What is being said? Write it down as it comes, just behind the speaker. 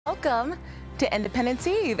Welcome to Independence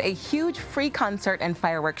Eve, a huge free concert and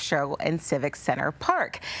fireworks show in Civic Center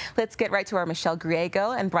Park. Let's get right to our Michelle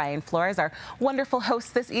Griego and Brian Flores, our wonderful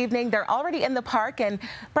hosts this evening. They're already in the park, and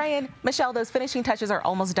Brian, Michelle, those finishing touches are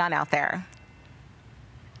almost done out there.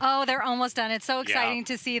 Oh, they're almost done. It's so exciting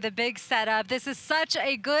to see the big setup. This is such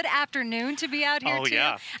a good afternoon to be out here, too.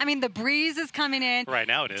 Yeah. I mean, the breeze is coming in. Right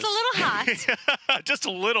now it is. It's a little hot. Just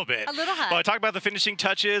a little bit. A little hot. Well, I talk about the finishing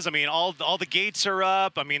touches. I mean, all the gates are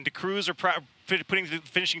up. I mean, the crews are putting the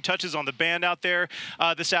finishing touches on the band out there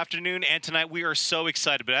this afternoon and tonight. We are so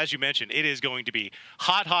excited. But as you mentioned, it is going to be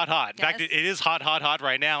hot, hot, hot. In fact, it is hot, hot, hot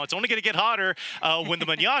right now. It's only going to get hotter when the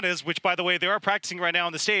Mañanas, which, by the way, they are practicing right now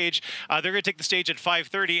on the stage, they're going to take the stage at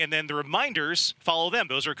 5:30, and then the Reminders follow them.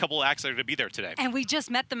 Those are a couple of acts that are going to be there today. And we just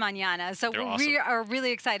met the Mañanas, so we are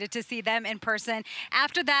really excited to see them in person.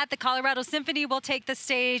 After that, the Colorado Symphony will take the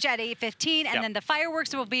stage at 8:15, and then the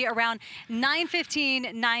fireworks will be around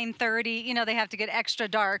 9:15, 9:30. You know, they have to get extra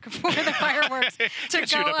dark for the fireworks to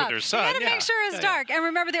go up. You got to make sure it's dark. And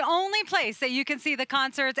remember, the only place that you can see the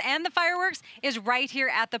concerts and the fireworks is right here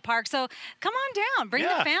at the park. So come on down, bring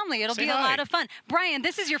the family. It'll be a lot of fun. Brian,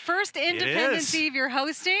 this is your first Independence Eve you're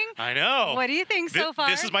hosting. I know. What do you think so far?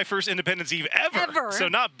 This is my first Independence Eve ever. So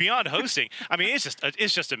not beyond hosting. I mean,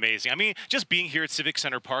 it's just amazing. I mean, just being here at Civic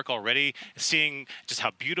Center Park already, seeing just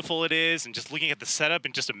how beautiful it is, and just looking at the setup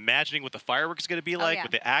and just imagining what the fireworks is going to be like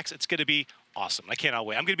with the acts, it's going to be awesome. I cannot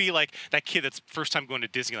wait. I'm going to be like that kid that's first time going to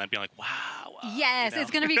Disneyland, being like, wow. Yes,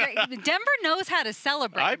 it's going to be great. Denver knows how to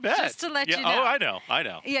celebrate. I bet. Just to let you know. Oh, I know. I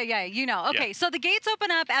know. Yeah, you know. Okay, so the gates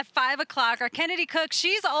open up at 5 o'clock. Our Kennedy Cook,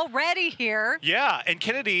 she's already here. Yeah, and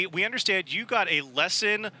Kennedy, we understand you got a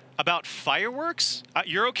lesson about fireworks.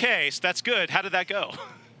 You're okay, so that's good. How did that go?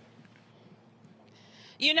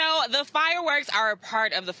 You know, the fireworks are a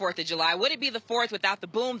part of the 4th of July. Would it be the 4th without the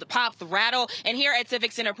boom, the pop, the rattle? And here at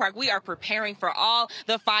Civic Center Park, we are preparing for all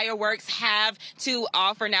the fireworks have to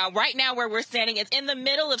offer now. Right now where we're standing, it's in the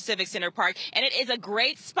middle of Civic Center Park, and it is a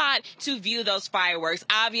great spot to view those fireworks.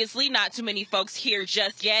 Obviously, not too many folks here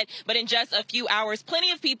just yet, but in just a few hours,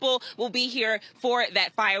 plenty of people will be here for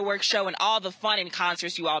that fireworks show and all the fun and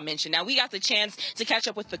concerts you all mentioned. Now, we got the chance to catch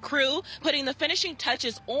up with the crew, putting the finishing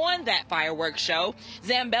touches on that fireworks show.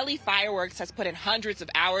 Zambelli Fireworks has put in hundreds of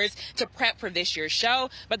hours to prep for this year's show,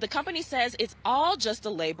 but the company says it's all just a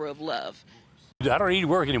labor of love. I don't need to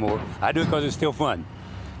work anymore. I do it because it's still fun.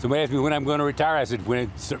 Somebody asked me when I'm going to retire. I said, when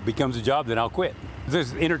it becomes a job, then I'll quit.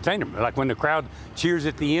 This is entertainment. Like when the crowd cheers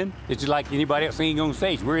at the end, it's just like anybody else singing on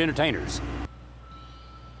stage. We're entertainers.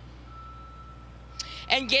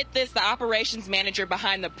 And get this, the operations manager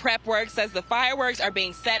behind the prep work says the fireworks are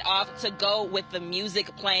being set off to go with the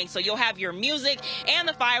music playing. So you'll have your music and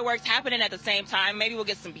the fireworks happening at the same time. Maybe we'll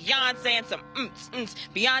get some Beyonce and some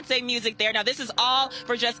Beyonce music there. Now, this is all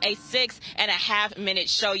for just a 6.5 minute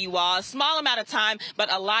show, you all. A small amount of time,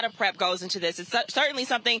 but a lot of prep goes into this. It's certainly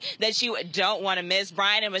something that you don't want to miss.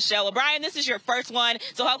 Brian and Michelle. Well, Brian, this is your first one,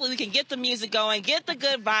 so hopefully we can get the music going, get the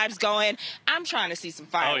good vibes going. I'm trying to see some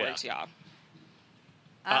fireworks, y'all.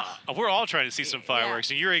 We're all trying to see some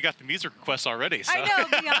fireworks, and you already got the music requests already. So. I know,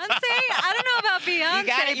 Beyonce. I don't know about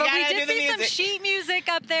Beyonce, but we did see some sheet music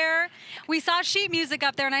up there. We saw sheet music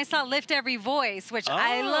up there, and I saw Lift Every Voice, which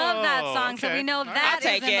I love that song, so we know that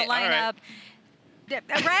is in the lineup.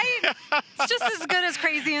 Right? It's just as good as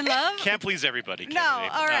Crazy in Love. Can't please everybody, Kennedy. No,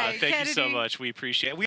 all right. Thank you so much. We appreciate it.